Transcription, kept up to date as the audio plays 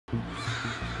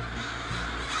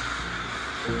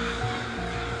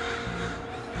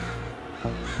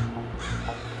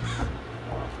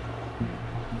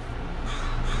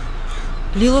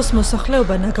ლილოს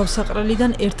მოსახლეობა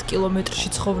ნაგავსაყრელიდან 1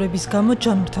 კილომეტრში ცხოვრების გამო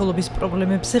ჯანმრთელობის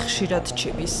პრობლემებზე ხშირად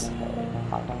ჩიბის.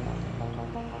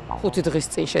 5 დღის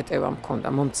წინ შეტევა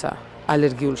მქონდა, მომცა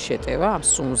ალერგიული შეტევა ამ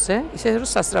სუნზე, ისე რომ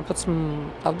სასწრაფოც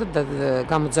მყავდა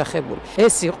გამოძახებული.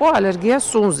 ეს იყო ალერგია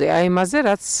სუნზე, აი იმაზე,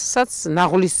 რაცაც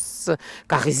ნაღლის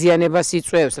გაღიზიანებას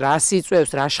იწვევს, რას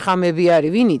იწვევს, რა შხამები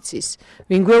არის, ვინ იცის,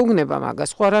 ვინ გვეუბნება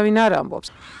მაგას, ხო არავინ არ ამბობს.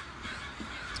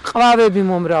 ყვავები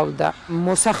მომრავდა,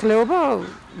 მოსახლეობა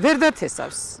ვერ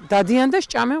დათესავს, დადიან და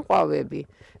სჭამენ ყვავები,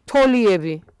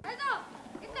 თოლიები.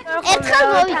 ერთხელ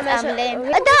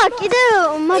მოვიწამლე და კიდე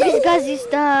მაგის გაზის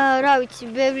და რა ვიცი,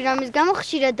 ბევრი რამის გამო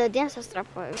ხშირად დადიან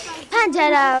სასწრაფოებს.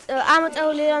 ფანჯარა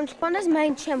ამოწეული რომ თქონდეს,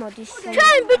 მაინც შემოდის.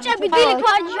 ჩვენ ბიჭები დილით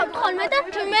ვარჯიშობთ ხოლმე და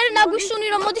მე ნაგვისუნი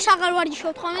რომ მოდის აღარ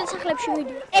ვარჯიშობთ ხოლმე და სახლებში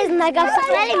მივიდივართ. ეს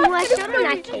ნაგავსაყრელი მოაშორა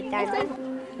ნაკედან.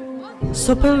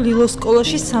 სოფელ ლილოს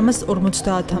სკოლაში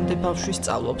 350-მდე ბავშვი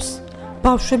სწავლობს.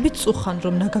 ბავშვები წუხან,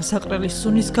 რომ ნაგავსაყრელის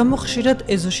სუნის გამო ხშირად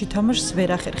ეზოში თამაშს ვერ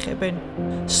ახერხებენ.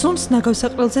 სუნს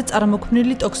ნაგავსაყრელზე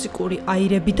წარმოქმნილი ტოქსიკური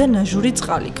აირები და ნაჟური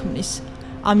წყალი ქმნის.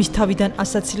 ამის თავიდან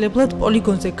ასაცილებლად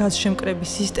პოლიგონზე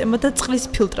გაზშემკრების სისტემა და წყლის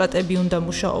ფილტრატები უნდა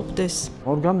მუშაობდეს.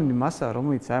 ორგანული მასა,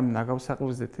 რომელიც ამ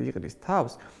ნაგავსაყრელზე იყრის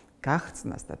თავს,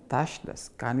 გახცნას და დაშლას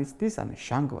განიცდის, ანუ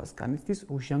ჟანგბას განიცდის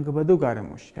უჟანგბადო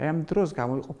გარემოში. აი ამ დროს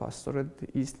გამოიყოფა სწორედ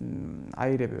ის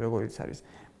აირები, როგორიც არის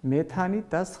მეთანი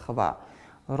და სხვა,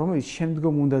 რომელიც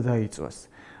შემდგომ უნდა დაიწვას.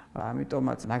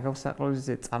 ამიტომაც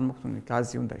ნაგავსაყრელზე წარმოქმნილი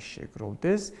გაზი უნდა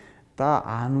შეგროვდეს და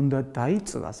ან უნდა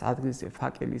დაიწვას ადგილზე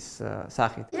ფაკელის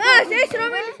სახით.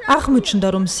 აღმოჩნდა,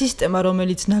 რომ სისტემა,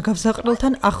 რომელიც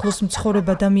ნაგავსაყრელთან ახლოს მცხოვრებ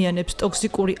ადამიანებს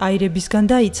ტოქსიკური აირებისგან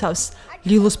დაიცავს,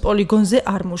 ლილოს პოლიგონზე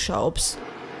არ მუშაობს.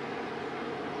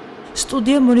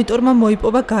 სტუდია მონიტორმა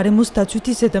მოიპოვა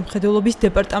გარემოსდაცვითი ზედამხედველობის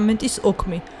დეპარტამენტის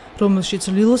ოქმი, რომელშიც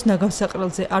ლილოს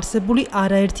ნაგავსაყრელზე არსებული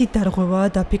არაერთი დარღვევაა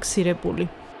დაფიქსირებული.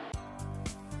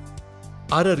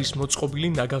 არ არის მოწყობილი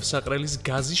ნაგავსაყრელის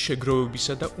გაზის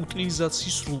შეგროვებისა და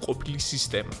უტილიზაციის სრულყოფილი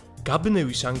სისტემა.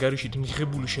 გაბნევის ანგარიშით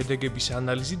მიღებული შედეგების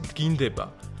ანალიზით დგინდება,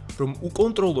 რომ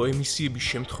უკონტროლო ემისიების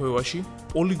შემთხვევაში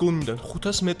პოლიგონიდან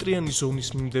 500 მეტრიანი ზონის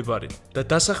მიმდებარე და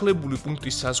დასახლებული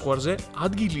პუნქტის საზღვარზე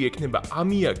ადგილი ექნება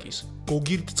ამიაკის,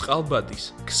 გოგირდწყალბადის,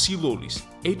 ქსილოლის,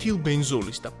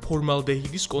 ეთილბენზოლის და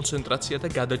ფორმალდეჰიდის კონცენტრაცია და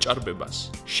გადაჭარბებას.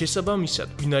 შესაბამისად,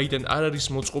 ვინაიდან არ არის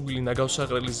მოწყობილი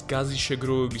ნაგავსაყრელის გაზის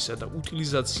შეგროვებისა და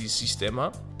უტილიზაციის სისტემა,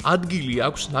 ადგილი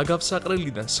აქვს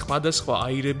ნაგავსაყრელიდან სხვადასხვა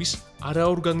აირების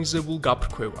არაორგანიზებულ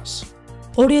გაფრქვევას.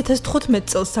 2015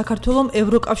 წელს საქართველომ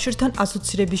ევროკავშირთან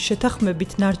ასოცირების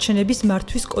შეთანხმებით ნარჩენების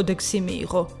მართვის კოდექსი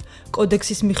მიიღო.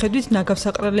 კოდექსის მიხედვით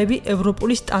ნაგავსაყრელები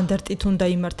ევროპული სტანდარტით უნდა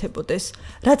იმართებოდეს,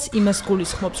 რაც იმას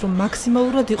გულისხმობს, რომ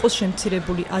მაქსიმალურად იყოს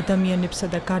შემცირებული ადამიანებსა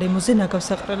და გარემოზე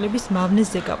ნაგავსაყრელების მავნე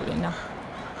ზეგავლენა.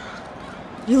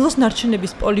 ლილოს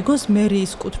ნარჩენების პოლიგონს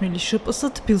მერიის კუთვნილი შპს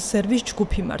თბილსერვის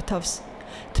ჯგუფი მართავს.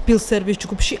 თბილსერვის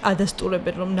ჯგუფში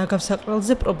ადასტურებენ, რომ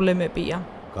ნაგავსაყრელზე პრობლემებია.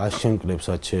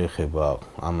 გასშემკრებსაც შეეხება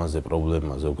ამაზე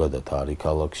პრობლემა ზოგადად არის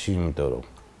ქალაქში, იმიტომ რომ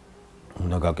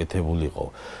უნდა გაკეთებულიყო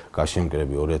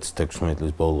გასშემკრები 2016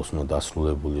 წლის ბოლოს უნდა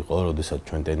დასრულებულიყო, როდესაც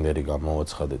ჩვენ ტენდერი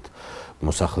გამოვაცხადეთ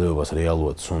მოსახლეობას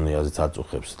რეალურად სუნი აზრით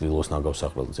აწუხებს ლილოს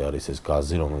ნაგავსაყრელზე არის ეს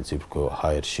გაზი, რომელიც იფრქვევა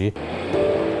ჰაერში.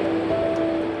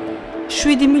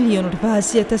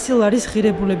 7.8 ლარის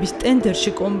ღირებულების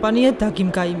ტენდერში კომპანია დაგიმ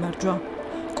გაიმარჯვა.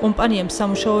 კომპანიამ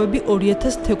სამუშაოები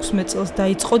 2016 წელს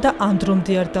დაიწყო და ამ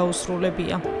დრომდე არ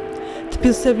დაუსრულებია.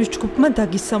 თბილსერვის ჯგუფმა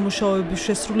დაგის სამუშაოების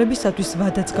შესრულებისათვის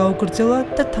ვადაც გაუგრძელა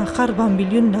და თანხა 8,5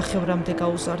 მილიონამდე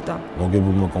გაუზარდა.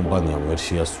 მოგებულმა კომპანიამ ვერ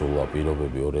შეასრულა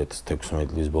პირობები 2016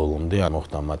 წლის ბოლომდე,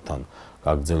 მოხდა მათთან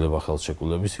გაგრძელება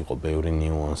ხელშეკრულების, იყო ბევრი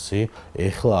ნიუანსი.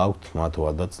 ეხლა აქვთ მათ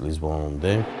ვადა წლის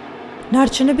ბოლომდე.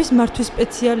 ნარჩენების მართვის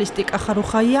სპეციალისტი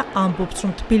კახარუხაია ამბობს,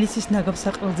 რომ თბილისის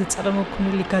ნაგავსაყრელზე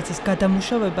წარმოქმნილი გაზის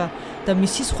გადამუშავება და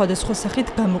მისი სხვადასხვა სახით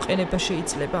გამოყენება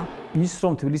შეიძლება. ის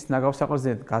რომ თბილისის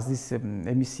ნაგავსაყრელზე გაზის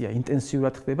ემისია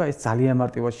ინტენსიურად ხდება, ეს ძალიან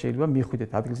მარტივად შეიძლება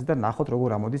მიხვიდეთ ადგილზე და ნახოთ როგორ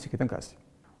ამოდის იქიდან გაზი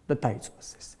და დაიწვას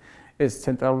ეს. ეს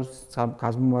ცენტრალურ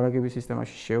გაზმომარაგების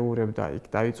სისტემაში შეურევდა, იქ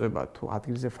დაიწვება თუ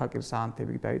ადგილზე ფაკელის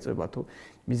აანთები დაიწვება თუ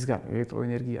მისგან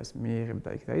ელექტროენერგიას მიიღებდა,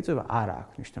 იქ დაიწვება, არა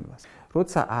აქვს მნიშვნელობას.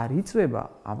 როცა არ იწვება,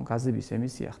 ამ გაზების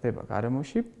ემისია ხდება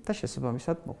გარემოში და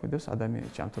შესაბამისად მოქმედებს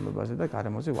ადამიანის ჯანმრთელობაზე და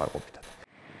გარემოზე უარყოფითად.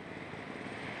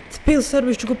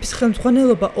 თბილსერვის ჯგუფის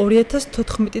ხელმძღვანელობა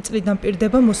 2014 წლიდან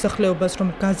პირდება მოსახლეობას, რომ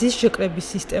გაზის შეკრების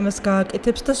სისტემას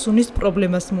გააკეთებს და სუნის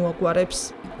პრობლემას მოაგვარებს.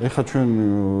 ეხლა ჩვენ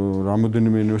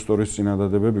რამოდენიმე ინვესტორის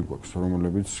წინადადებები გვაქვს,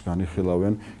 რომლებიც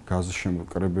განიხილავენ გაზის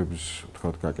შემკრებების,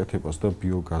 თქვათ, გაკეთებას და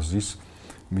ბიოგაზის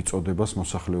მიწოდებას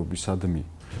მოსახლეობისადმი.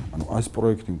 ანუ ეს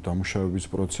პროექტი დამუშავების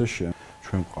პროცესშია.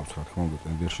 ჩვენ გვყავს, რა თქმა უნდა,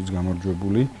 ტენდერშიც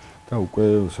გამარჯვებული და უკვე,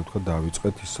 ასე ვთქვათ,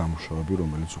 დავიწყეთ ის სამუშაოები,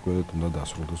 რომელიც უკვე უნდა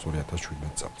დასრულდეს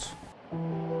 2017 წელს.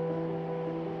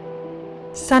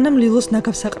 სანამ ლილოს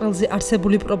ნაგავსაყრელზე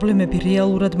არსებული პრობლემები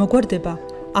რეალურად მოგვარდება,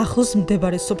 ახლოს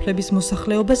მდებარე სოფლების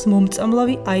მოსახლეობას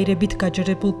მომწამლავი აირებით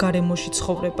გაჯერებულ გარემოში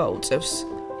ცხოვრება უწევს.